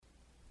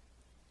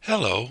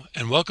Hello,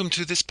 and welcome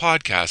to this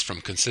podcast from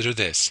Consider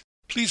This.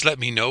 Please let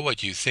me know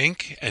what you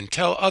think and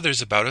tell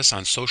others about us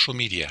on social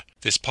media.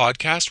 This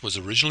podcast was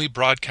originally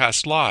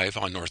broadcast live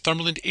on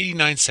Northumberland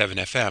 89.7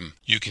 FM.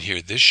 You can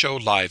hear this show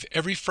live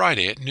every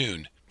Friday at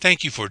noon.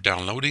 Thank you for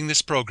downloading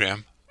this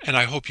program, and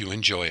I hope you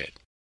enjoy it.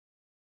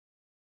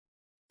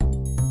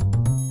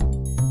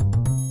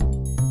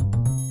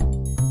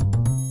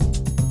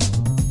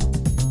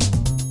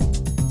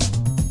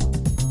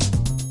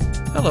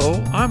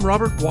 Hello, I'm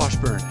Robert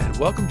Washburn, and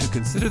welcome to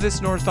Consider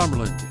This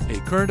Northumberland, a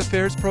current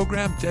affairs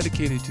program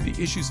dedicated to the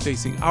issues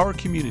facing our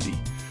community.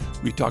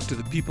 We talk to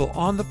the people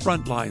on the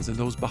front lines and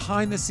those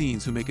behind the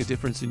scenes who make a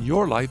difference in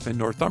your life in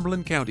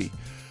Northumberland County.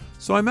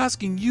 So I'm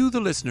asking you, the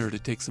listener, to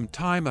take some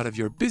time out of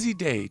your busy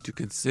day to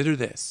consider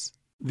this.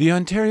 The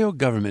Ontario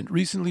government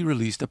recently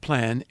released a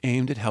plan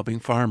aimed at helping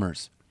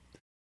farmers.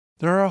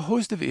 There are a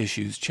host of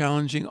issues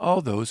challenging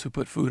all those who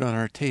put food on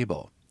our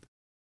table.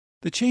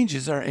 The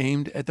changes are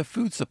aimed at the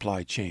food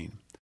supply chain.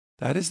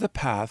 That is the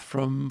path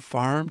from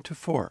farm to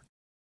fork.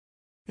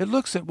 It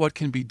looks at what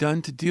can be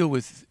done to deal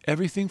with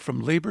everything from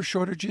labor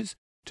shortages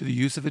to the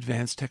use of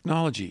advanced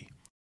technology.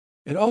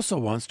 It also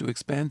wants to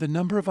expand the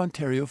number of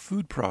Ontario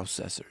food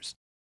processors.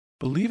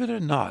 Believe it or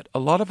not, a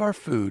lot of our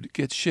food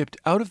gets shipped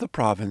out of the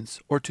province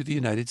or to the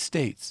United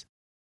States.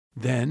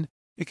 Then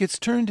it gets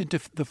turned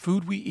into the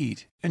food we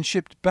eat and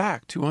shipped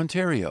back to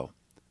Ontario.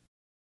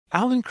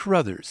 Alan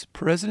Carruthers,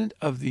 president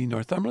of the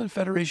Northumberland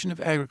Federation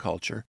of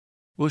Agriculture,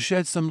 will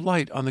shed some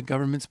light on the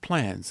government's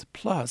plans,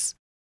 plus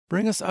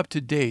bring us up to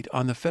date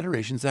on the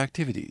Federation's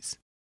activities.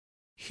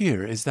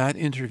 Here is that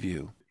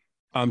interview.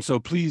 I'm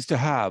so pleased to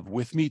have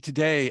with me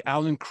today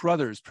Alan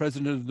Carruthers,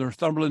 president of the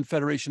Northumberland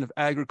Federation of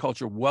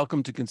Agriculture.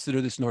 Welcome to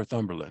Consider This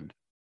Northumberland.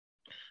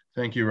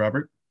 Thank you,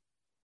 Robert.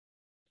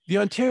 The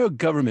Ontario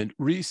government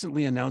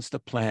recently announced a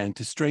plan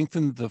to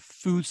strengthen the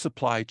food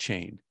supply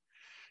chain.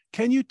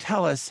 Can you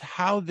tell us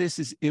how this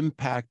is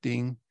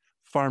impacting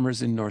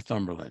farmers in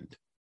Northumberland?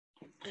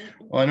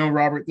 Well, I know,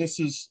 Robert, this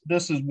is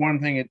one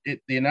thing.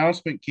 The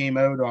announcement came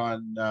out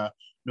on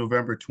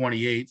November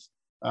 28th.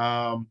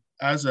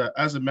 As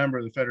a member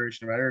of the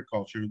Federation of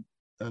Agriculture,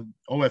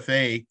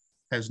 OFA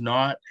has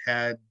not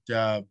had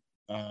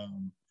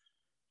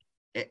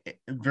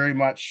very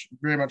much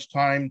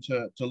time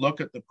to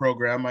look at the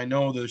program. I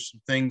know there's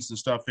some things and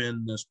stuff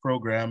in this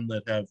program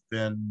that have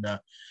been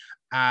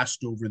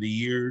asked over the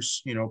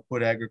years,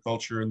 put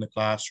agriculture in the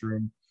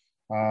classroom.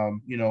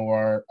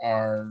 Our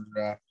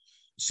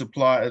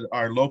supply,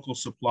 our local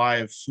supply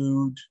of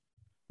food,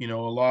 a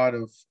lot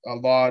of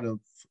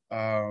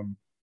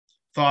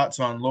thoughts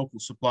on local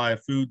supply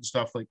of food and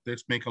stuff like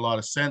this make a lot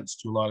of sense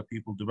to a lot of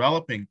people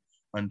developing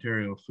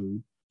Ontario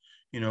food.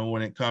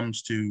 When it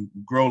comes to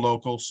grow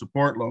local,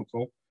 support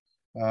local,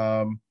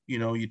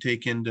 you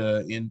take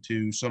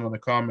into some of the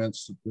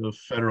comments that the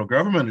federal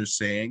government is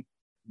saying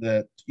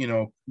that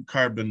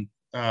carbon,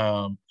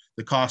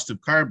 the cost of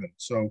carbon.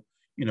 So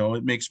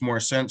it makes more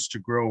sense to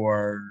grow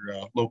our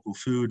local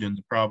food in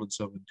the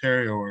province of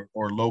Ontario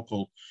or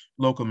local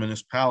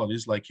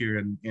municipalities like here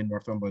in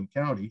Northumberland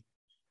County,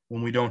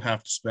 when we don't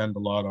have to spend a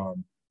lot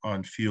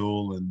on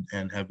fuel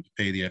and have to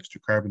pay the extra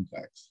carbon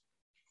tax.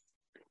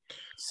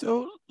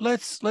 So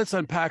let's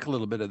unpack a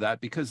little bit of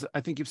that, because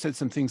I think you've said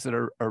some things that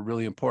are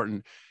really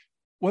important.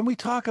 When we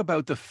talk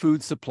about the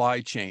food supply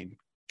chain,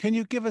 can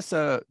you give us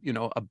a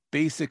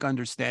basic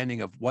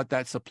understanding of what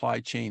that supply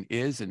chain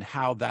is and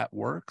how that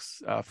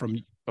works from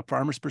a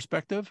farmer's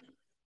perspective?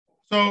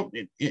 So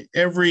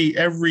every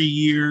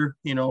year,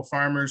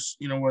 farmers,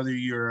 whether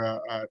you're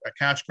a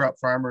cash crop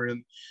farmer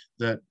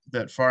that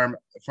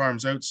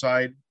farms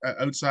outside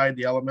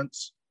the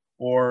elements,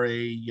 or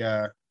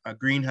a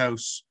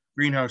greenhouse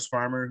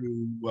farmer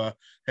who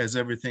has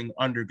everything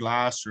under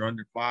glass or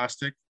under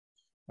plastic,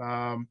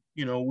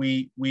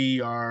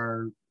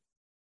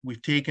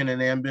 we've taken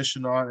an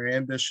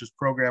ambitious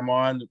program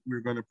on that we're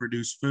going to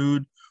produce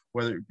food,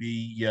 whether it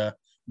be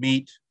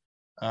meat,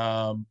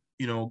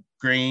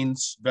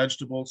 grains,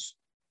 vegetables,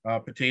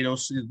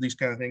 potatoes, these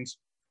kind of things.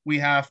 We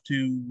have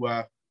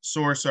to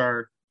source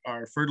our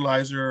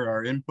fertilizer,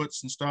 our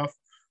inputs and stuff.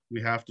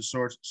 We have to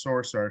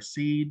source our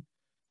seed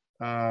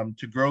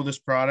to grow this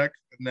product,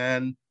 and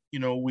then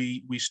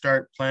we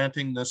start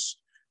planting this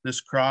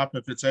crop.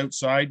 If it's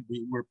outside,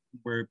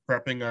 we're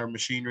prepping our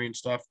machinery and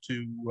stuff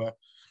to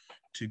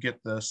get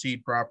the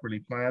seed properly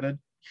planted.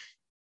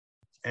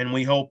 And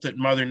we hope that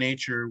Mother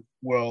Nature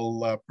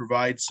will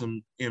provide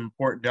some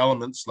important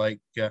elements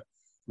like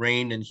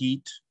rain and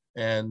heat,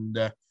 and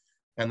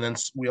then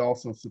we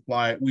also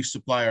supply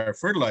our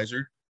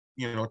fertilizer,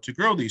 to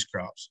grow these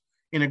crops.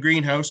 In a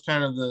greenhouse,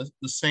 kind of the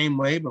same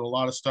way, but a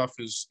lot of stuff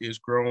is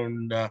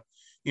grown,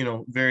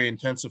 very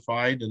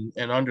intensified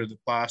and under the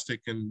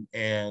plastic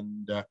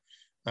and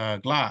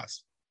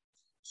glass.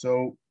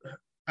 So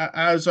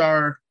as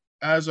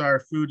our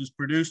food is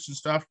produced and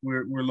stuff,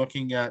 we're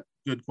looking at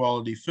good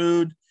quality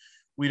food.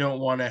 We don't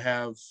want to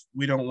have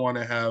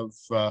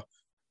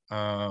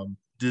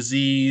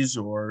disease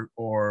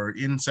or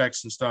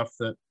insects and stuff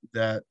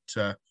that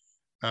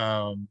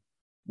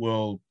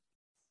will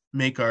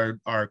make our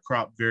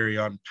crop very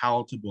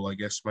unpalatable, I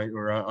guess, right,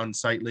 or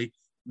unsightly.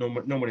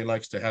 Nobody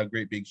likes to have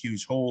great big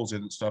huge holes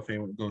in stuff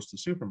when it goes to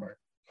the supermarket.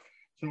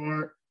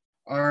 So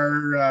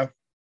our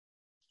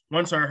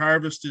once our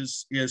harvest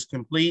is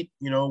complete,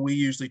 we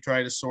usually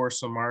try to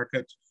source a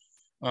market,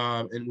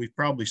 and we've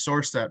probably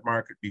sourced that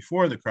market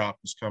before the crop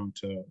has come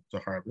to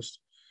harvest,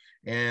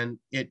 and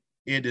it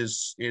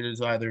is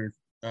either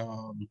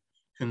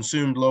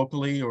consumed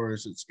locally, or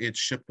it's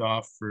shipped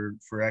off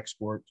for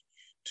export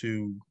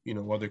to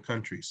other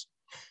countries.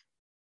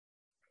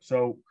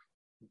 So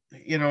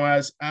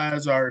as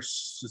our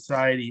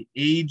society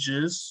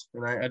ages,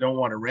 and I don't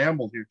want to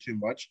ramble here too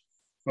much,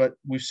 but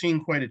we've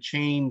seen quite a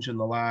change in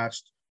the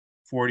last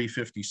 40,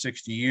 50,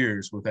 60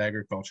 years with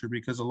agriculture,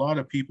 because a lot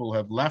of people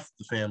have left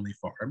the family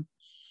farm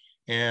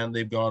and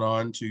they've gone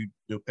on to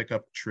pick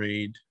up a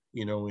trade,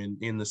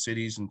 in the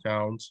cities and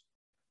towns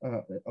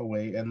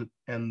away. And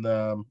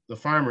the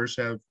farmers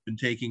have been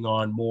taking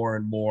on more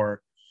and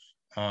more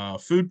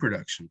food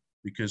production,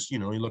 because you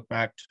look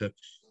back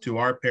to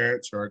our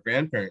parents or our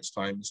grandparents'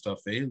 time and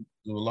stuff. There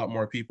were a lot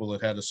more people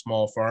that had a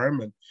small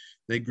farm, and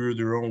they grew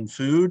their own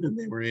food, and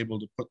they were able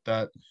to put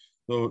that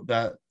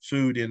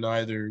food in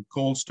either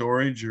cold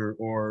storage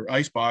or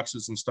ice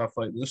boxes and stuff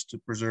like this to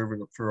preserve it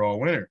for all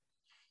winter.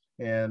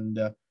 And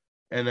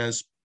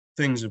as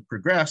things have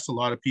progressed, a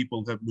lot of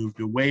people have moved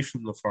away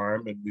from the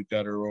farm, and we've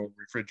got our own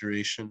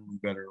refrigeration,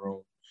 we've got our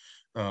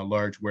own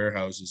large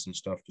warehouses and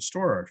stuff to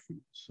store our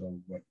food. So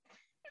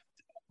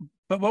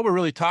but what we're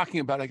really talking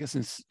about, I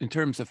guess, in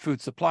terms of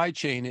food supply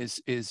chain is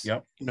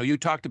yep. You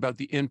talked about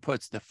the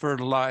inputs, the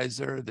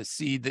fertilizer, the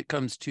seed that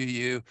comes to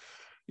you,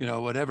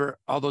 whatever,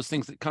 all those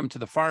things that come to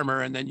the farmer,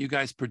 and then you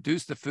guys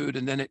produce the food,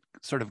 and then it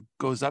sort of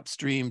goes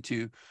upstream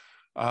to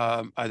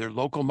either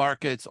local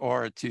markets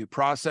or to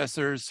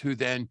processors, who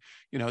then,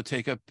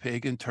 take a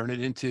pig and turn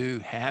it into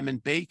ham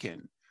and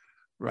bacon,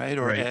 right?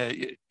 Or,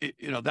 right.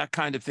 That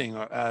kind of thing.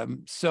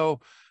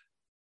 So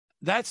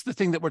that's the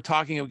thing that we're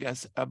talking about, I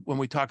guess, when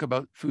we talk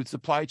about food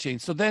supply chain.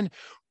 So then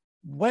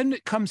when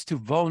it comes to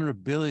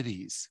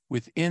vulnerabilities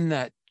within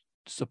that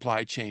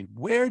supply chain,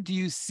 where do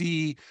you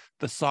see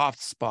the soft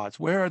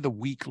spots? Where are the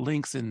weak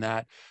links in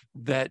that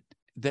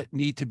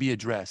need to be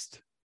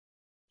addressed?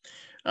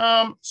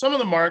 Some of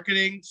the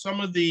marketing, some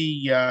of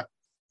the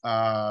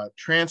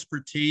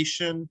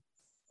transportation.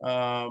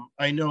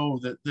 I know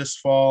that this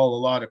fall, a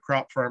lot of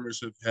crop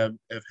farmers have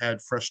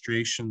had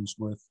frustrations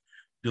with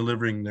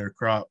delivering their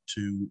crop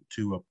to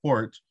a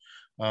port.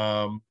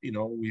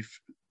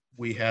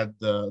 We had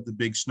the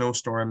big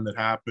snowstorm that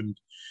happened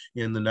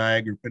in the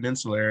Niagara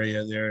Peninsula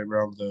area there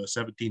around the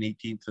 17th,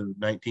 18th, to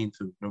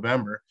 19th of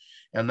November,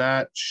 and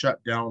that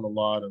shut down a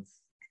lot of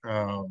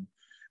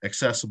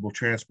accessible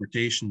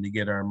transportation to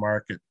get our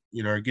market,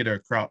 or get our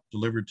crop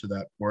delivered to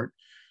that port.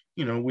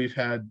 We've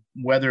had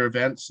weather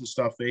events and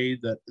stuff,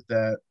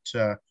 that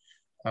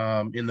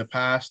in the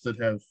past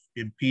that have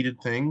impeded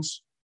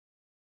things.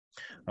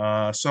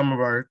 Some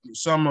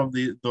of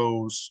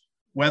those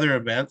weather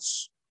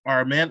events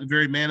are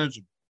very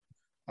manageable.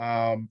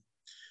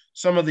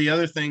 Some of the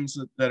other things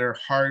that are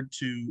hard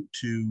to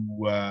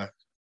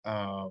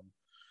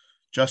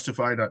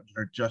justify, not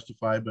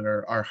justify, but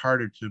are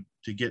harder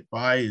to get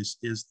by is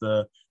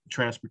the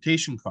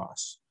transportation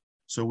costs.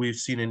 So we've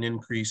seen an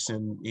increase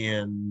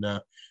in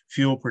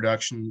fuel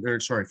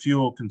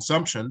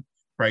consumption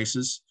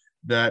prices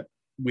that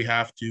we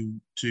have to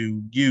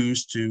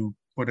use to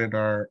put in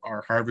our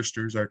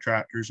harvesters, our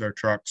tractors, our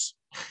trucks.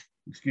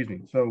 Excuse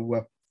me.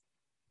 So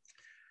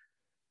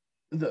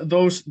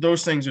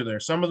those things are there.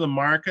 Some of the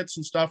markets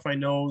and stuff, I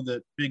know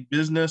that big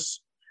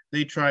business,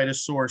 they try to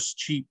source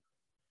cheap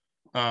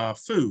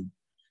food,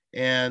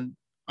 and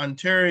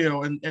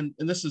Ontario, and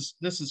this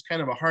is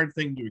kind of a hard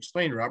thing to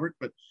explain, Robert,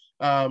 but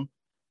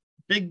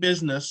big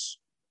business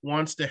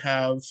wants to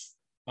have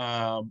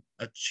a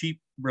cheap,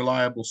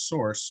 reliable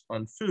source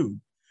on food.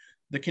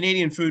 The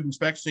Canadian Food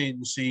Inspection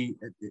Agency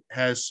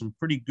has some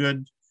pretty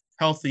good,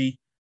 healthy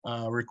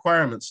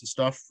requirements and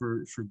stuff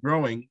for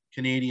growing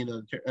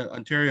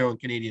Ontario and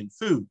Canadian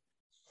food.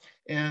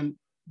 And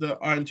the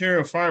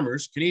Ontario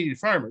farmers, Canadian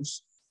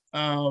farmers,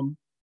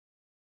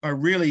 are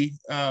really,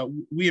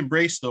 we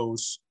embrace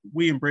those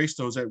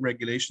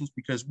regulations,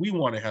 because we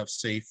want to have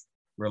safe,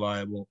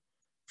 reliable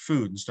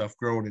food and stuff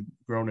grown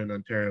in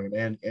Ontario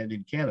and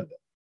in Canada.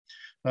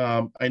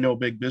 I know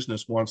big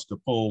business wants to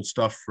pull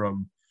stuff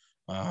from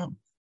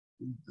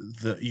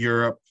the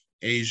Europe,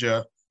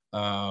 Asia,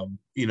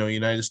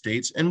 United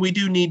States, and we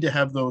do need to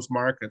have those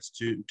markets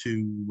to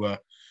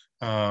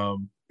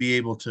be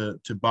able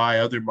to buy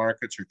other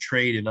markets or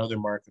trade in other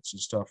markets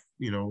and stuff,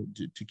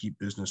 to keep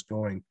business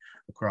going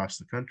across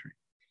the country.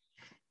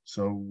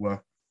 So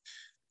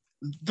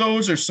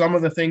those are some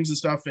of the things and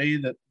stuff,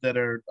 that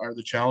are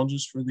the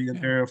challenges for the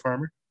Ontario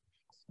farmer.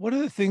 What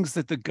are the things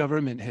that the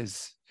government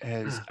has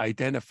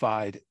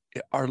identified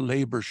are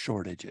labor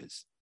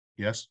shortages?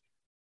 Yes.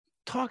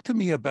 Talk to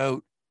me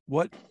about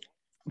what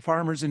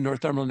farmers in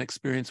Northumberland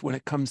experience when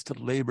it comes to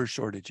labor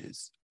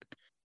shortages.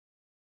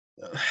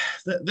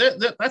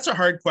 That's a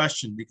hard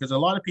question, because a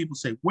lot of people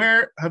say,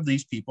 where have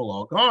these people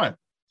all gone?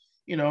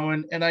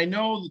 And I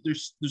know that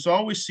there's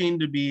always seemed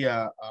to be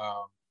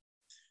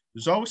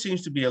there's always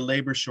seems to be a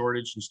labor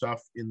shortage and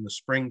stuff in the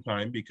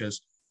springtime,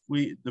 because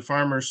the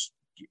farmers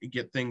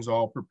get things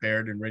all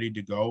prepared and ready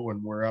to go,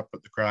 and we're up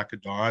at the crack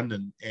of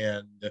dawn,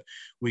 and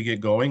we get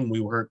going.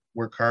 We work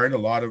hard. A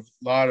lot of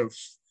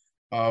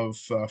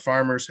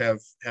farmers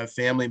have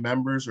family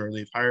members, or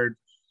they've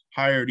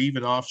hired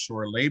even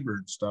offshore labor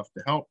and stuff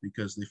to help,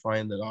 because they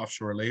find that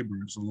offshore labor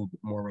is a little bit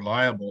more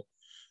reliable,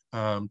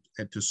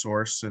 to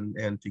source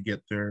and to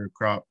get their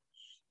crop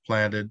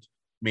planted,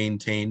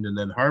 maintained, and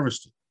then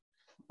harvested.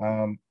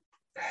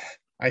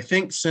 I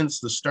think since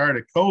the start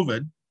of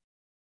COVID,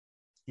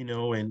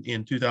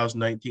 in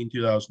 2019,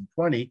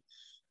 2020,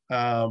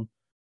 a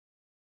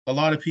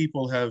lot of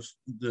people have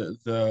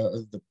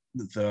the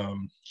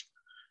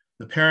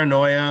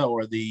paranoia,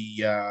 or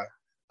the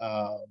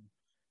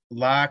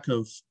lack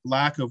of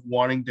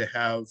wanting to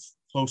have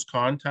close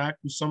contact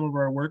with some of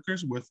our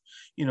workers. With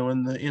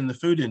in the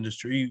food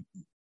industry,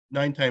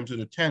 9 times out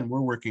of 10,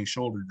 we're working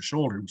shoulder to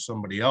shoulder with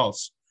somebody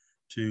else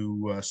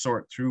to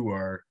sort through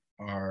our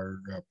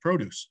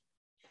produce.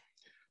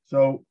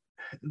 So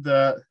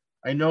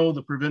I know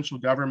the provincial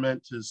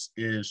government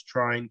is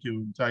trying to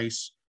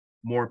entice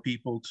more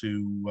people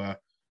to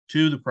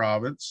the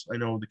province. I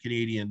know the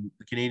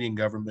Canadian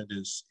government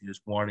is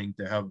wanting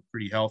to have a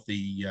pretty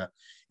healthy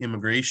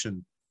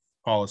immigration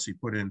policy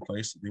put in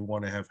place. They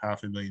want to have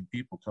 500,000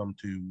 people come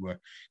to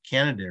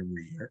Canada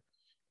every year,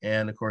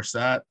 and of course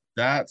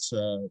that's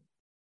a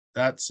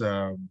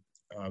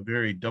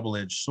very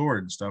double-edged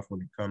sword and stuff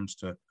when it comes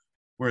to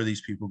where are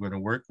these people going to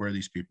work, where are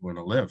these people going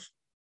to live.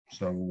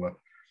 So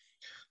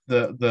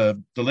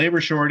the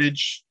labor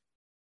shortage,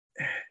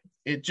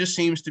 it just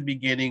seems to be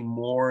getting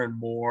more and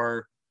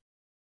more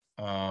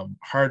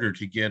harder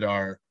to get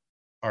our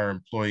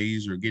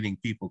employees, or getting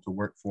people to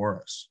work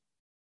for us.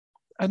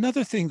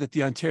 Another thing that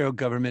the Ontario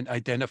government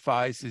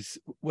identifies is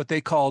what they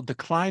call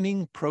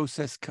declining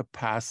process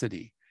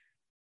capacity.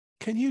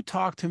 Can you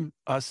talk to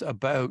us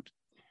about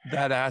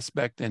that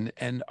aspect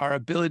and our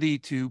ability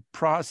to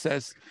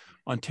process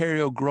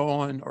Ontario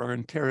grown or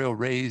Ontario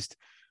raised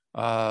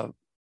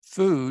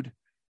food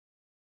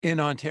in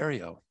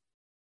Ontario?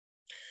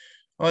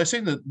 Well, I say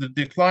that the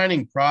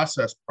declining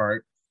process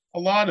part, a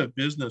lot of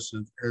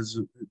businesses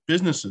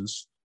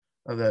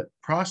that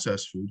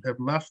process food have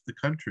left the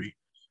country.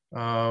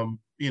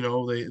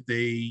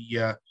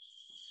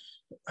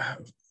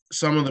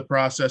 Some of the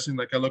processing,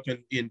 like I look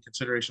in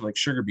consideration, like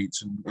sugar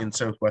beets in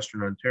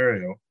southwestern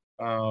Ontario.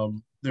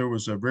 There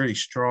was a very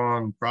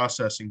strong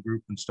processing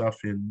group and stuff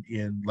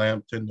in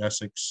Lambton,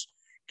 Essex,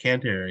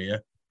 Kent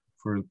area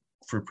for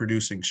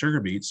producing sugar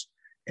beets,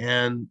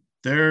 and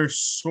their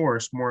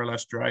source more or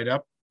less dried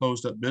up,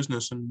 closed up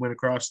business, and went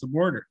across the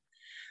border.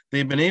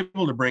 They've been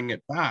able to bring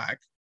it back,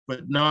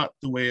 but not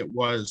the way it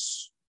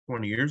was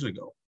 20 years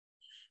ago.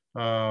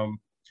 A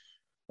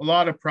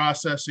lot of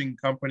processing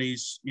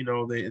companies,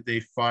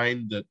 they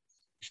find that,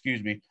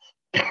 excuse me,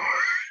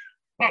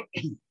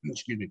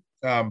 excuse me,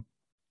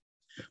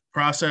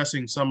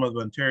 processing some of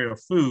Ontario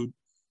food,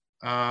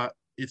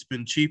 it's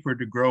been cheaper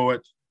to grow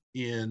it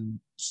in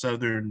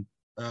southern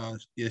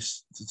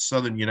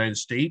United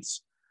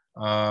States,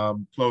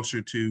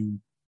 closer to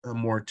a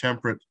more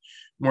temperate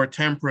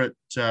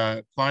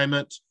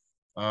climate,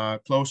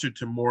 closer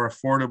to more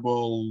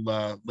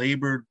affordable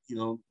labor,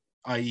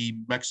 i.e.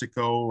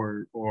 Mexico,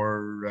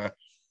 or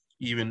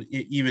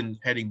even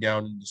heading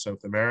down into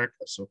South America.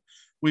 So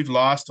we've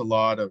lost a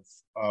lot of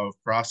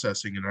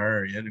processing in our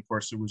area. And of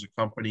course, there was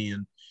a company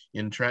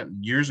in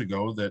Trenton years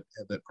ago that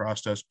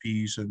processed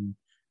peas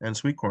and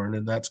sweet corn,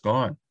 and that's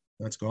gone.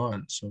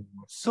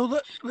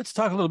 So let's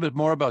talk a little bit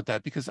more about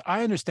that, because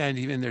I understand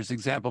even there's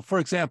for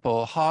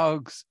example,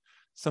 hogs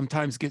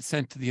sometimes get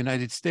sent to the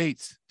United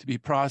States to be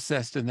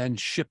processed and then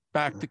shipped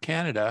back to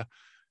Canada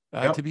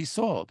to be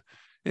sold.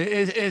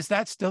 Is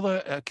that still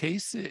a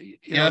case?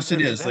 Yes,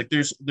 it is. Like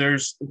there's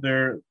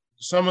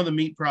some of the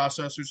meat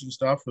processors and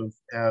stuff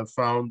have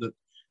found that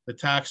the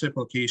tax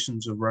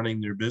implications of running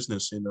their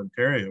business in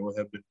Ontario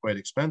have been quite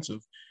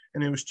expensive,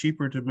 and it was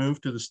cheaper to move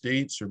to the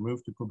States or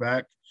move to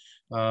Quebec.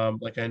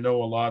 Like I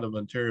know a lot of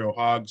Ontario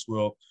hogs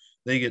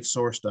they get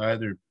sourced to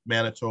either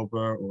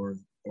Manitoba or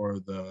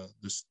the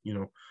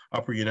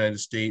upper United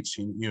States,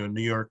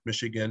 New York,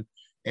 Michigan,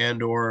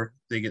 and or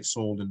they get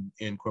sold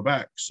in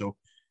Quebec. So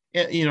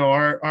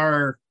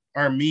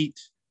our meat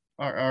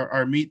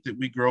that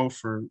we grow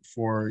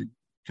for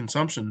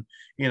consumption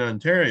in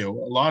Ontario,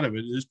 a lot of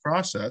it is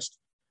processed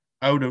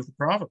out of the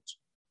province.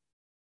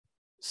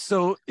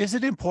 So is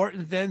it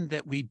important then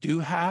that we do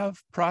have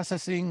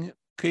processing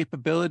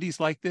capabilities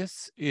like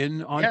this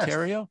in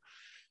Ontario?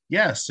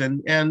 Yes.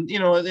 And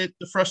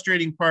the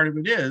frustrating part of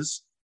it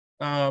is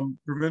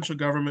provincial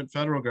government,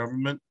 federal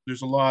government,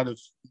 there's a lot of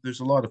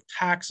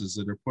taxes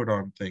that are put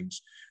on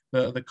things.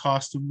 The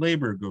cost of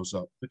labor goes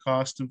up. The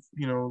cost of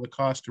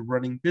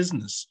running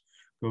business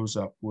goes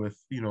up with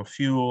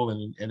fuel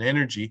and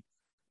energy.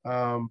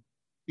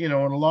 and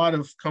a lot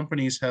of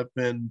companies have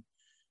been,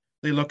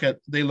 they look at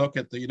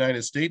the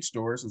United States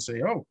stores and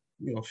say, oh,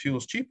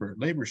 fuel's cheaper,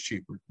 labor's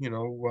cheaper.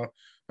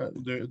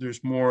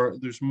 There's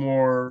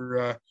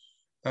more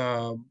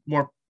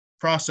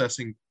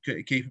processing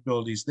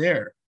capabilities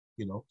there.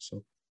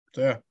 So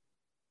yeah.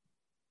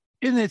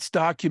 In its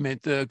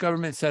document, the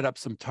government set up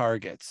some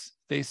targets.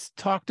 They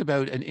talked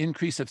about an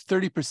increase of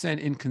 30%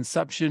 in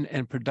consumption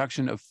and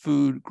production of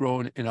food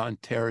grown in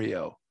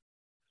Ontario.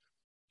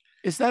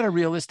 Is that a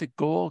realistic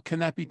goal? Can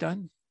that be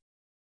done?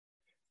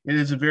 It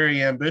is a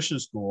very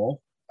ambitious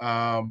goal.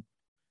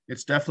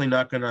 It's definitely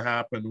not going to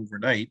happen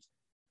overnight.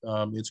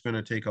 It's going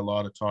to take a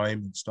lot of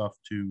time and stuff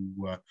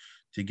to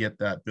get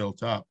that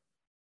built up.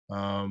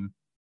 And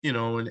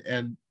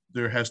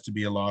there has to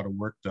be a lot of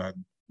work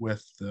done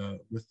with the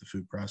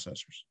food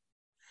processors.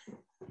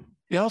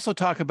 They also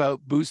talk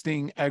about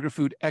boosting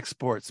agri-food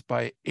exports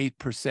by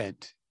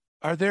 8%.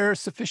 Are there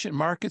sufficient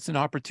markets and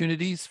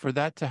opportunities for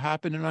that to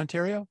happen in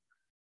Ontario?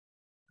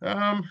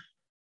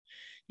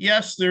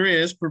 Yes, there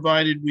is,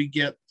 provided we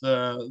get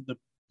the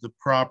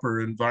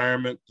proper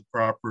environment, the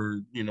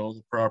proper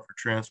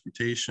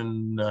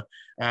transportation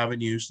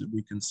avenues that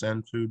we can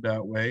send food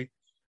that way.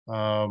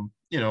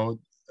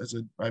 As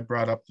I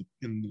brought up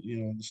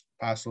in this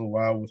past little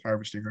while with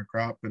harvesting our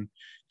crop and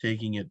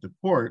taking it to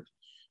port,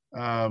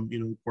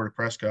 Port of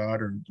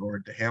Prescott or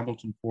to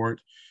Hamilton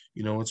Port,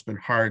 it's been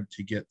hard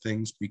to get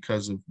things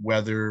because of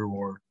weather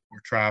or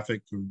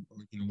traffic or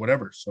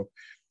whatever. So,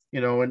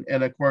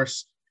 and of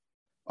course,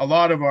 a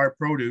lot of our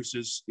produce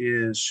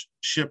is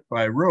shipped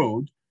by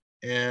road.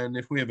 And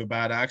if we have a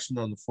bad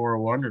accident on the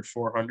 401 or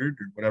 400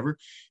 or whatever,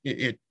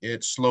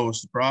 it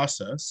slows the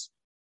process.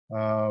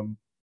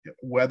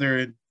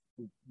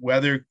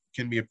 Weather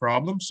can be a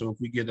problem. So if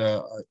we get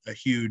a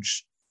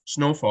huge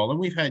snowfall, and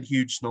we've had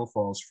huge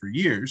snowfalls for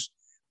years,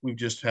 we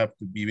just have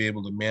to be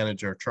able to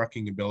manage our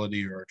trucking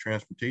ability or our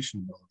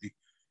transportation ability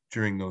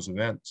during those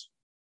events.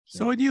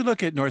 So when you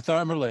look at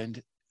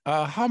Northumberland,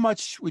 how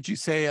much would you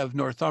say of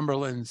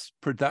Northumberland's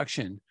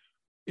production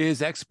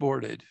is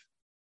exported?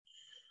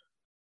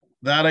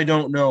 That I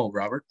don't know,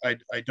 Robert. I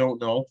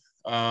don't know.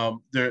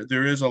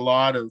 There is a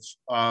lot of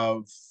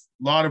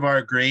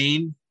our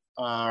grain,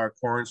 our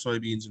corn,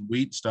 soybeans, and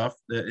wheat stuff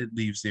that it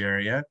leaves the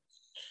area.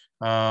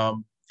 Our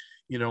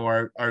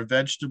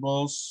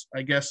vegetables.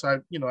 I guess I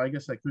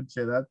could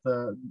say that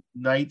the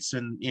Knights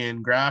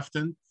in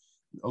Grafton,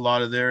 a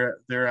lot of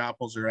their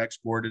apples are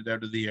exported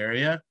out of the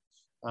area.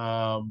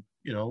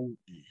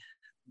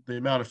 The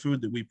amount of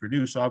food that we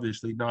produce,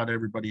 obviously not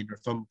everybody in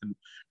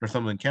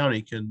Northumberland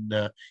County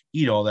can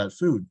eat all that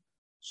food.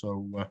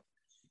 So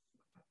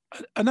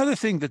another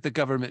thing that the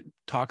government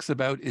talks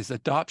about is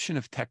adoption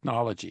of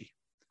technology.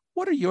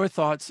 What are your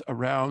thoughts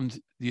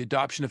around the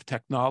adoption of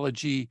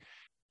technology?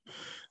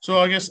 So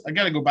I guess I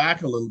got to go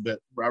back a little bit,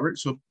 Robert.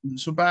 So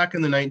back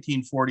in the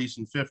 1940s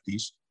and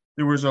 50s,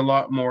 there was a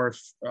lot more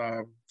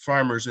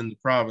farmers in the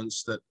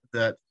province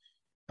that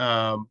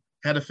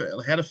had a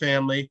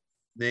family.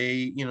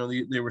 They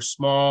were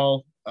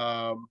small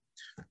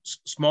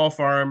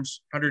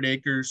farms, 100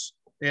 acres.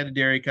 They had a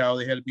dairy cow,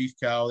 they had a beef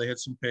cow, they had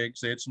some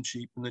pigs, they had some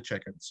sheep and the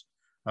chickens.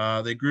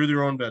 They grew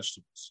their own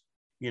vegetables.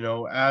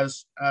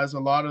 As a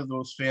lot of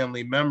those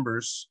family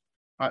members,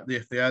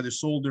 if they either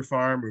sold their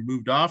farm or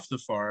moved off the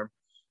farm,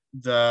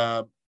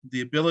 the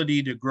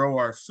ability to grow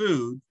our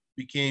food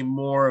became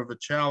more of a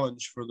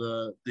challenge for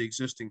the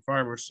existing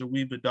farmers. So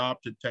we've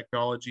adopted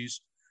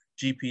technologies,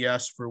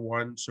 GPS for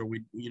one, so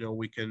we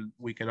can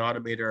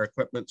automate our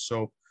equipment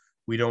so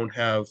we don't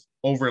have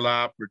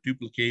overlap or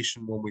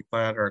duplication when we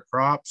plant our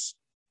crops,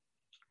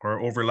 or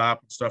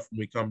overlap and stuff when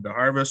we come to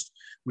harvest.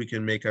 We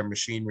can make our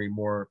machinery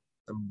more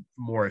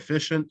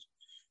efficient.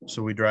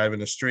 So we drive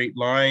in a straight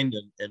line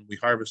and we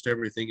harvest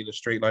everything in a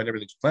straight line.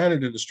 Everything's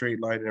planted in a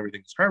straight line and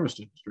everything's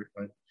harvested in a straight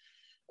line.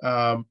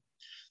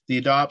 The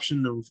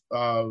adoption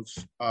of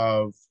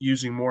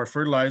using more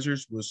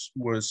fertilizers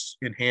was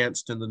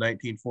enhanced in the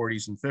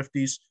 1940s and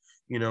 50s.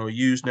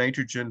 Use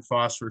nitrogen,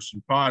 phosphorus,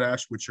 and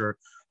potash, which are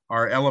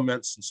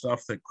elements and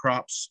stuff that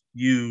crops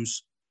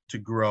use to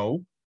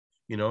grow.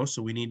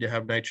 So we need to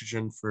have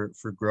nitrogen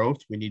for growth.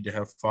 We need to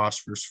have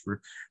phosphorus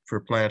for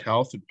plant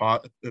health, and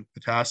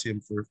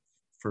potassium for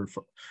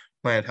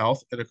plant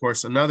health. And of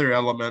course, another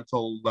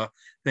elemental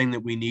thing that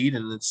we need,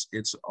 and it's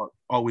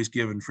always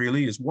given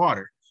freely, is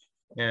water.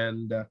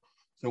 And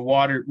so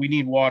we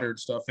need water and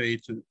stuff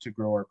to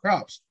grow our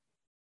crops.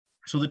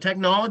 So the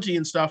technology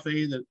and stuff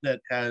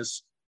that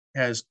has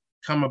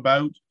come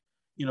about,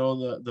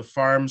 the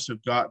farms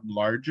have gotten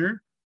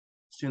larger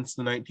since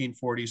the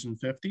 1940s and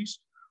 50s.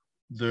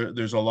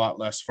 There's a lot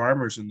less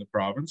farmers in the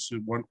province.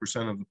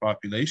 1% of the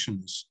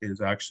population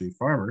is actually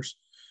farmers.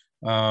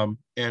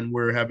 And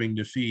we're having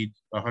to feed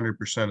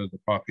 100% of the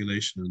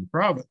population in the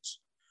province.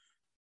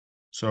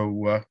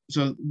 So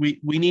we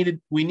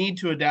need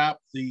to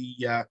adapt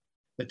the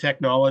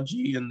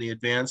technology and the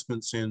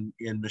advancements in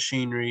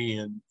machinery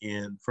and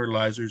in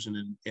fertilizers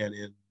and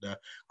in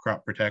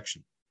crop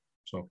protection.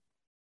 So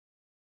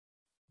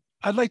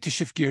I'd like to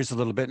shift gears a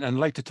little bit, and I'd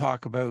like to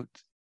talk about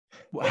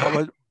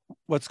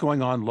what's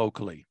going on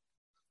locally.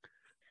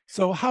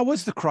 So how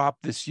was the crop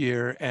this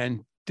year,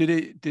 and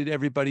did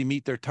everybody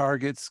meet their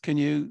targets? Can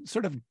you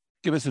sort of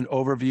give us an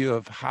overview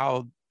of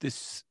how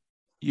this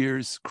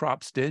year's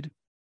crops did?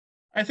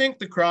 I think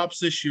the crops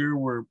this year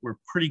were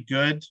pretty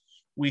good.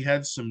 We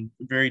had some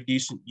very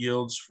decent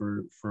yields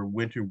for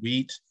winter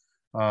wheat.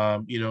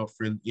 For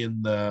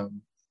in the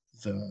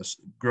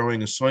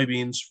growing of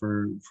soybeans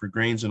for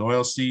grains and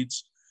oil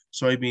seeds.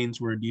 Soybeans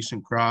were a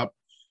decent crop.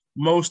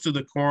 Most of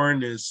the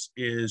corn is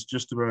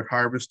just about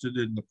harvested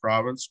in the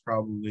province.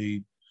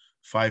 Probably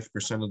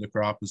 5% of the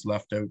crop is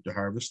left out to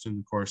harvest, and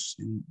of course,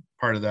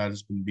 part of that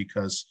has been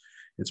because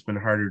it's been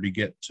harder to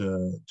get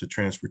to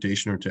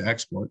transportation or to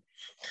export.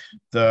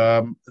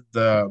 The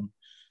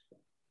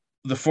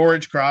the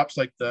forage crops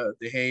like the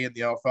hay and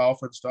the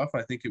alfalfa and stuff,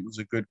 I think it was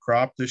a good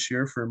crop this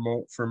year for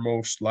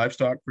most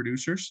livestock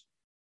producers.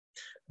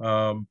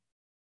 Um,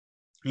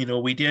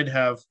 we did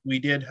have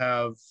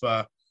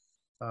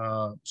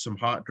some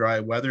hot, dry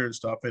weather and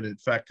stuff, and it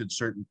affected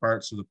certain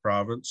parts of the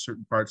province,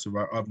 certain parts of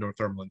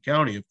Northumberland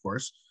County, of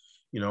course.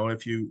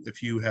 If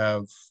you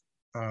have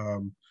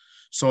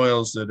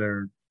soils that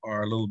are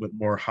a little bit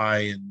more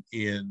high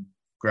in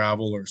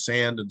gravel or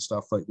sand and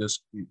stuff like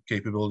this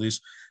capabilities,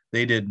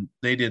 they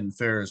didn't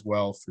fare as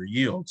well for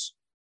yields.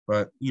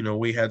 But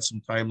we had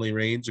some timely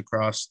rains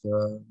across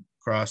the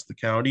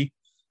county.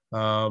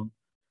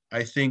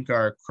 I think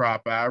our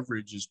crop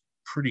average is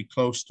pretty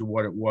close to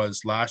what it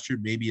was last year,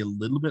 maybe a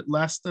little bit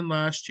less than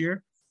last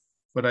year.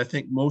 But I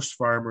think most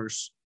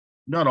farmers,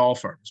 not all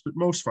farmers, but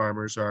most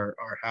farmers are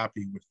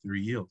happy with their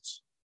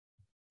yields.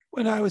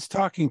 When I was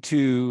talking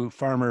to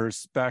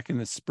farmers back in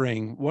the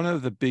spring, one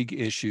of the big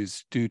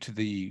issues due to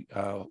the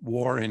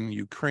war in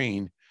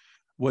Ukraine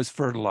was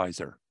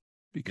fertilizer,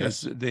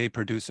 because Yes. they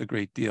produce a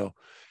great deal.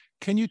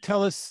 Can you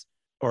tell us,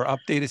 or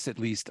update us at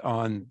least,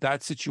 on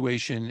that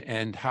situation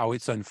and how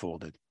it's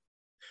unfolded?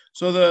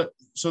 So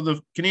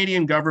the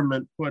Canadian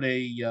government put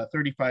a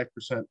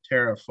 35%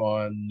 tariff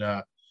on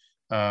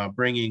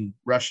bringing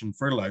Russian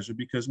fertilizer,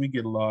 because we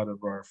get a lot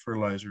of our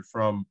fertilizer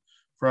from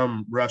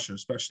Russia,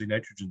 especially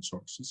nitrogen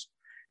sources.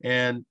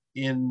 And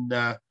in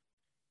the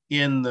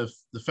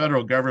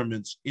federal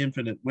government's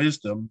infinite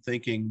wisdom,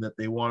 thinking that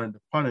they wanted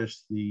to punish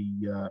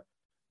the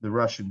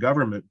Russian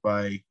government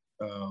by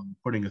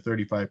putting a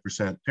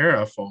 35%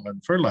 tariff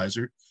on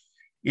fertilizer,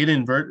 it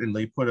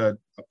inadvertently put a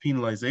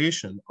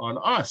penalization on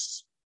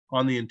us,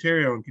 on the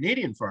Ontario and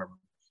Canadian farmer,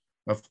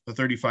 of a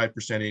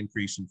 35%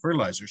 increase in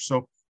fertilizer.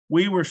 So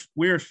we were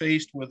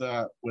faced with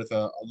a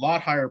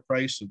lot higher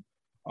price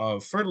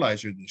of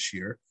fertilizer this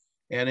year,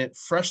 and it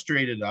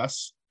frustrated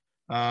us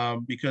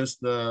because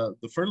the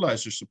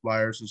fertilizer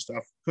suppliers and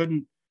stuff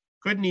couldn't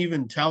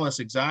even tell us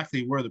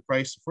exactly where the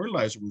price of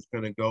fertilizer was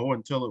going to go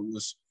until it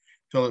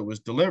was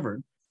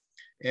delivered.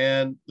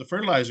 And the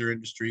fertilizer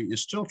industry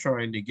is still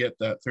trying to get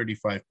that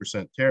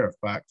 35% tariff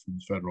back from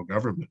the federal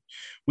government.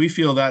 We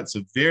feel that's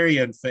a very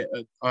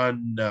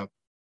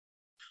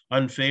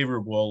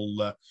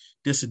unfavorable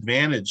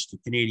disadvantage to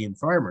Canadian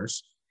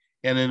farmers.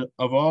 And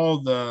of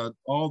all the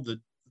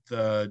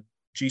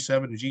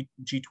G7 and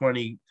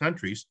G20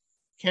 countries,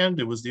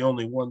 Canada was the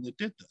only one that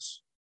did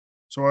this.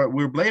 So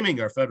we're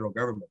blaming our federal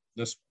government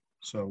for this.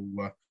 So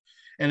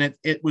and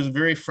it was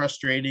very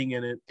frustrating,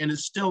 and it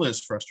still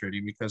is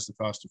frustrating because the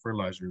cost of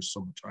fertilizer is so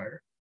much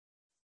higher.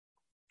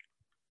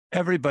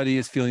 Everybody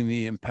is feeling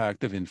the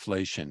impact of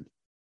inflation.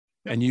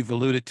 And you've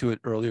alluded to it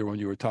earlier when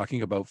you were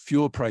talking about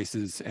fuel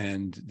prices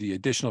and the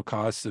additional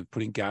costs of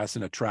putting gas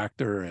in a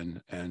tractor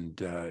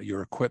and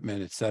your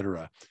equipment, et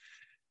cetera.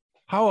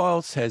 How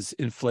else has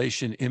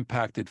inflation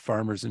impacted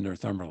farmers in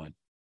Northumberland?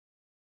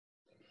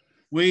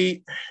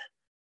 We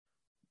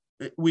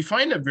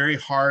find it very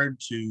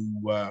hard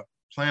to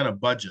plan a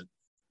budget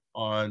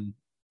on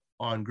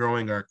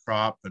growing our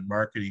crop and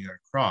marketing our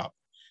crop.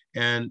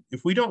 And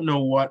if we don't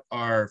know what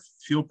our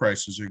fuel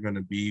prices are going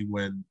to be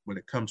when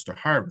it comes to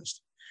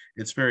harvest,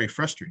 it's very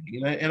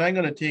frustrating. And I'm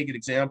going to take an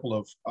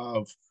example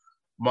of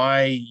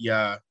my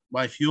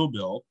my fuel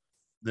bill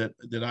that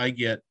I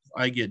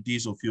get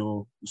diesel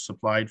fuel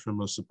supplied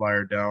from a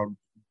supplier down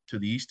to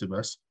the east of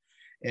us,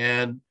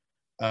 and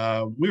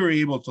we were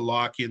able to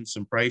lock in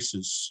some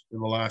prices in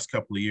the last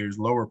couple of years,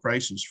 lower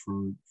prices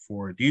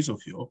for diesel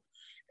fuel,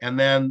 and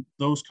then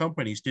those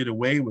companies did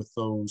away with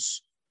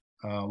those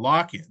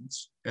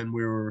lock-ins, and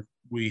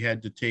we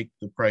had to take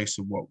the price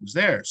of what was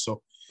there.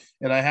 So,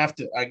 and I'm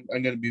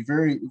going to be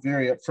very,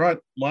 very upfront.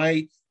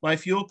 My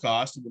fuel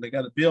cost when I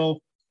got a bill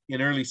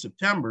in early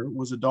September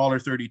was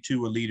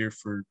 $1.32 a liter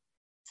for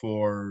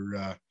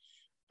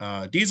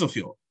diesel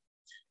fuel.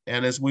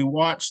 And as we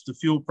watched the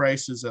fuel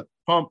prices at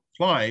pump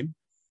climb,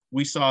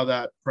 we saw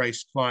that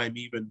price climb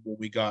even when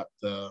we got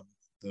the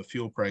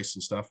fuel price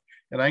and stuff.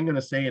 And I'm going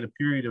to say in a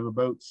period of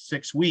about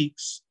 6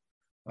 weeks,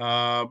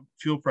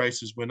 fuel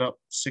prices went up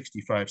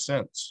 65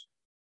 cents,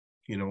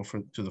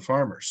 to the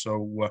farmer.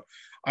 So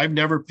I've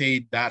never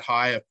paid that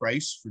high a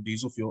price for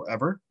diesel fuel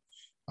ever.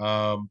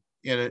 And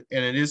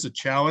it is a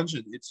challenge.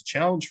 It's a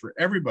challenge for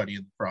everybody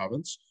in the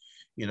province,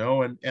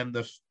 and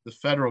the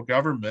federal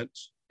government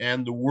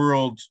the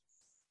world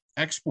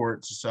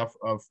exports and stuff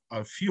of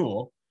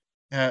fuel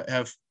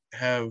have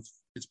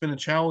it's been a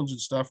challenge and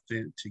stuff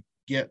to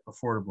get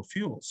affordable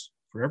fuels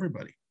for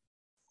everybody.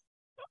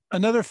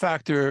 Another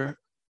factor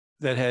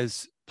that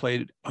has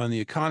played on the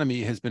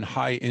economy has been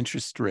high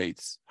interest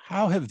rates.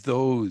 How have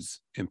those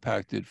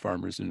impacted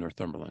farmers in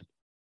Northumberland?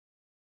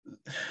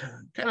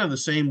 Kind of the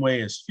same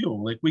way as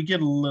fuel. Like we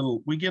get a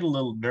little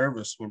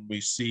nervous when we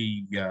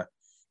see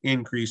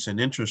increase in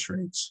interest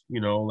rates.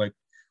 You know, like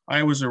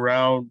I was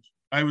around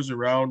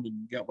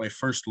and got my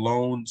first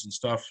loans and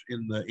stuff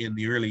in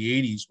the early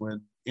 80s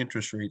when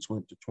interest rates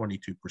went to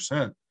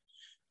 22%.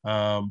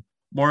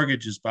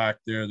 Mortgages back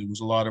there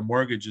was a lot of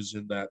mortgages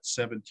in that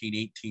 17,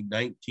 18,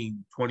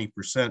 19,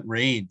 20%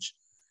 range.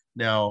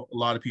 Now a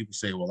lot of people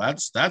say, well,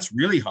 that's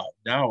really high.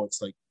 Now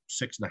it's like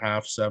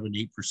 6.5, 7,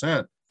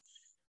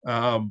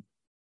 8%.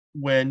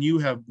 When you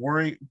have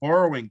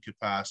borrowing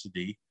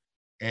capacity,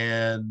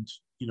 and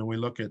you know, we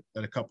look at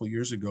a couple of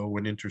years ago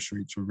when interest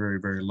rates were very,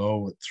 very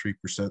low at 3%,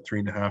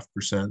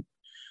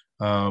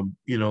 3.5%.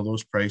 You know,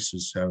 those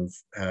prices have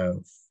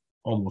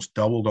almost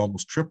doubled,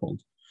 almost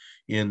tripled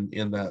in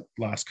that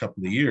last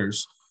couple of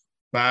years.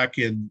 Back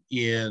in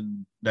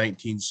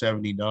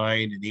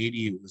 1979 and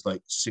 80, it was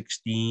like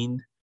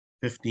 15,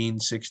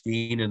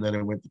 16, and then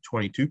it went to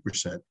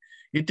 22%.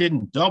 It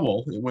didn't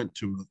double. It went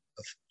to,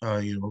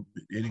 you know,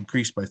 it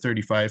increased by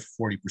 35,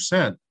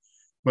 40%.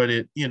 But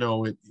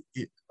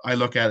I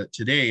look at it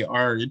today,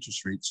 our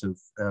interest rates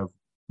have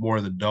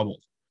more than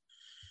doubled.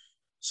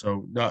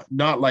 So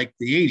not like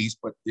the 80s,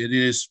 but it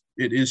is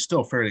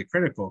still fairly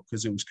critical,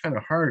 because it was kind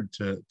of hard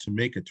to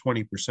make a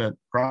 20%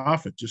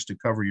 profit just to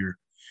cover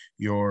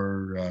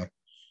your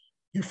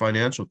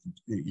financial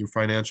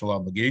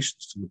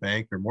obligations to the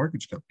bank or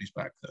mortgage companies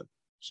back then.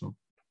 So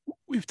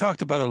we've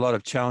talked about a lot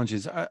of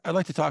challenges. I'd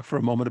like to talk for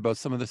a moment about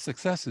some of the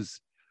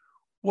successes.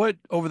 What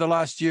over the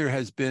last year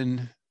has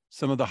been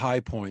some of the high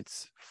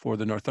points for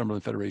the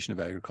Northumberland Federation of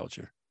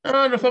Agriculture?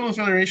 Northumberland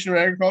Federation of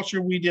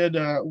Agriculture, we did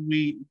a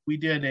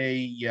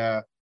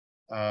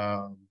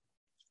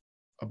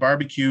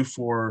barbecue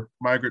for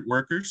migrant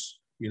workers,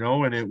 you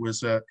know, and it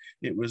was a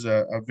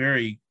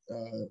very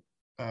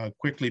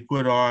quickly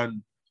put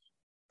on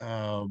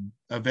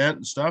event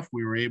and stuff.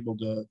 We were able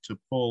to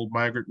pull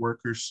migrant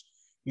workers,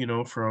 you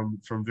know,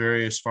 from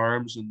various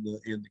farms in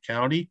the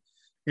county.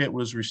 It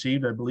was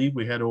received, I believe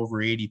we had over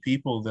 80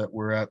 people that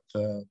were at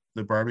the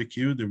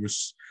barbecue. There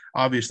was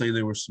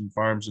some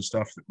farms and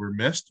stuff that were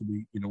missed.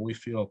 We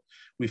feel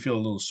a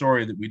little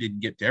sorry that we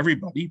didn't get to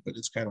everybody, but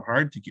it's kind of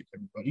hard to get to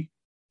everybody.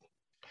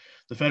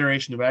 The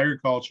Federation of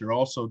Agriculture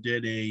also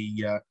did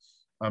a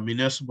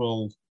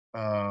municipal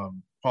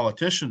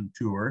politician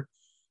tour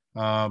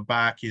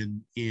back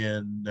in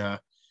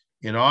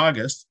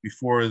August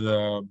before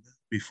the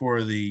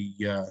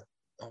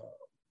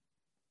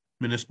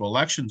municipal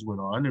elections went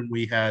on, and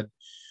we had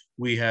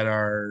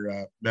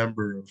our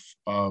member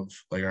of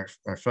our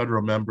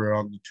federal member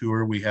on the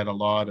tour. We had a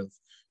lot of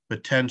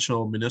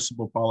potential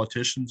municipal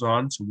politicians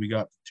on, so we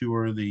got to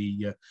tour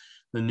the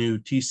new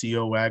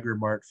TCO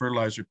Agrimart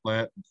fertilizer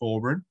plant in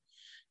Colborne,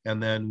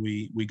 and then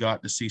we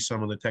got to see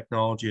some of the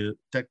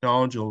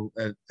technological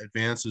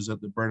advances at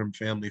the Burnham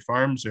family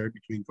farms there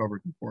between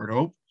Coburg and Port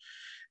Hope,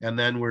 and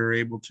then we were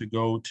able to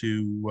go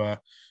to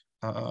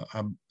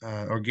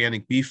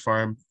organic beef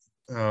farm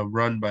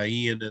run by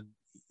Ian and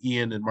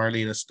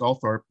Marlena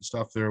Stolthorpe and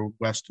stuff there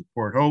west of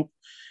Port Hope,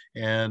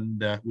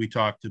 and we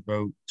talked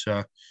about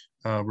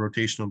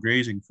rotational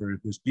grazing for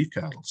his beef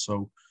cattle.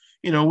 So,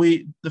 you know,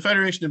 the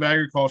Federation of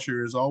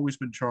Agriculture has always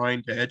been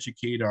trying to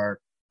educate our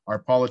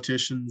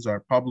politicians, our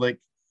public.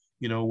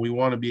 You know, we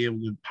want to be able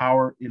to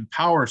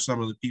empower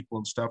some of the people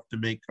and stuff to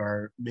make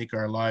our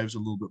lives a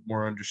little bit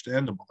more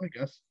understandable, I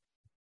guess.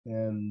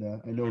 And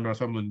I know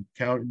Northumberland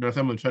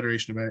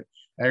Federation of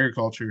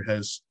Agriculture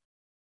has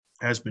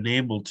been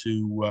able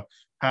to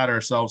pat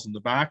ourselves in the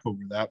back over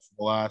that for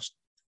the last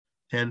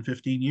 10,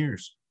 15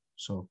 years.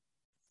 So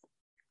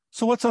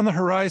what's on the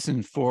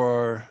horizon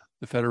for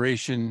the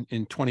Federation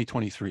in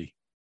 2023?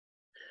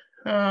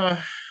 I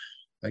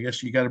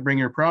guess you got to bring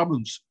your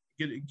problems,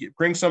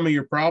 bring some of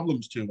your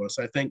problems to us.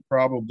 I think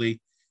probably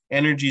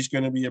energy is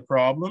going to be a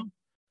problem.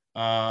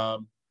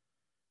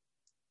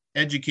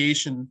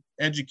 Education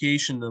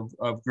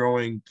of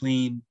growing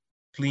clean,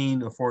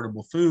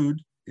 affordable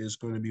food is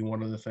going to be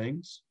one of the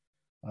things.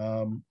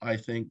 I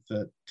think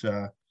that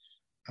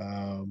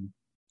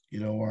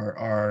you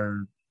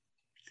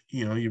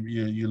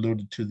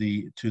alluded to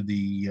the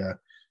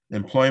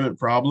employment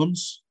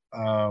problems.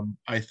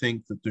 I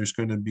think that there's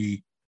going to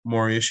be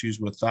more issues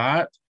with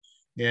that,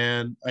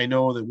 and I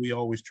know that we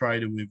always try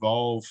to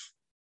evolve,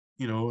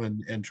 you know,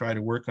 and try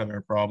to work on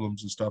our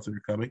problems and stuff that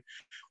are coming.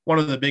 One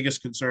of the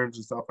biggest concerns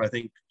and stuff I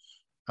think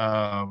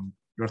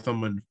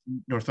Northumberland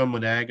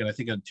Ag, and I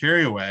think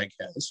Ontario Ag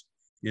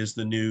is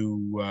the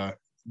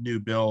new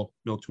bill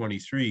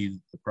 23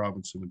 that the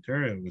province of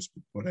Ontario has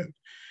put out,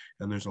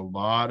 and there's a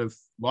lot of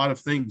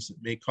things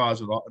that may cause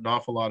an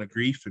awful lot of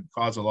grief and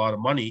cause a lot of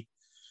money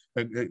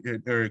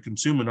or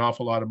consume an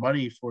awful lot of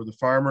money for the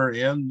farmer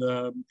and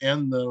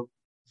the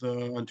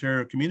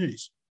Ontario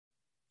communities.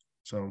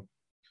 So,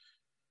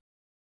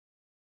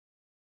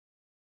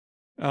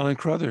 Alan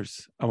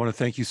Crothers, I want to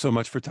thank you so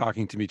much for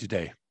talking to me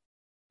today.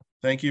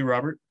 thank you,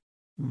 Robert.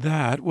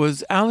 That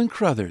was Alan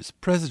Crothers,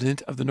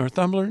 president of the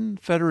Northumberland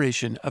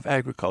Federation of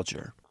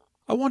Agriculture.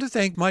 I want to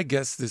thank my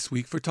guests this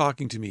week for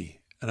talking to me,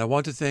 and I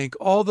want to thank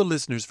all the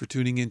listeners for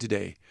tuning in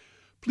today.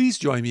 Please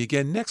join me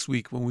again next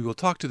week when we will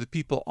talk to the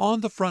people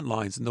on the front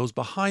lines and those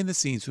behind the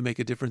scenes who make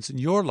a difference in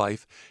your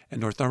life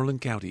and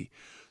Northumberland County.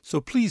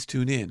 So please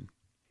tune in.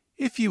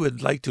 If you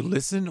would like to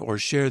listen or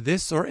share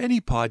this or any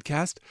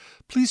podcast,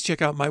 please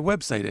check out my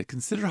website at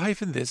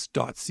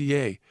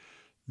consider-this.ca.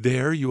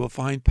 There you will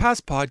find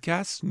past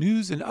podcasts,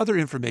 news, and other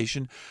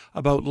information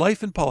about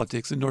life and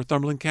politics in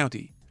Northumberland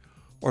County.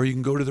 Or you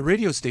can go to the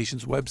radio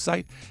station's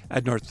website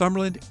at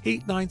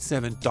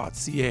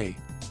northumberland897.ca.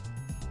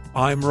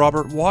 I'm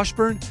Robert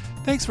Washburn.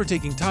 Thanks for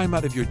taking time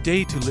out of your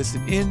day to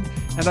listen in,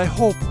 and I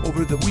hope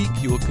over the week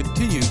you will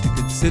continue to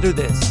consider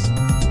this.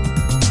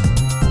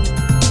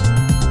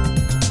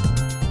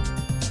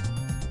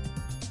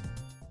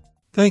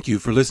 Thank you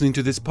for listening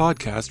to this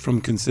podcast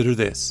from Consider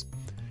This.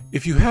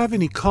 If you have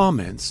any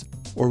comments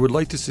or would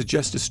like to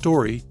suggest a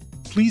story,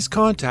 please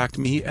contact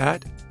me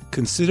at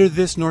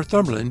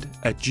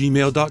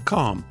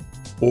considerthisnorthumberland@gmail.com,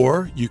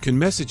 or you can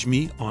message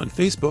me on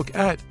Facebook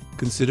at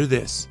Consider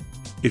This.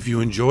 If you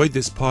enjoyed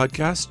this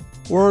podcast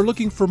or are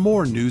looking for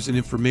more news and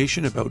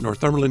information about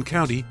Northumberland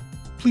County,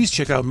 please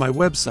check out my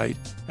website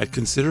at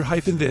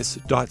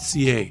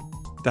consider-this.ca.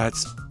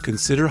 That's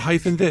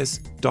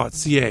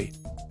consider-this.ca.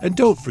 And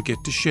don't forget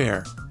to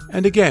share.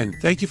 And again,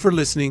 thank you for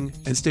listening,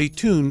 and stay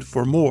tuned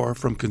for more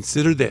from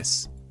Consider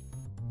This.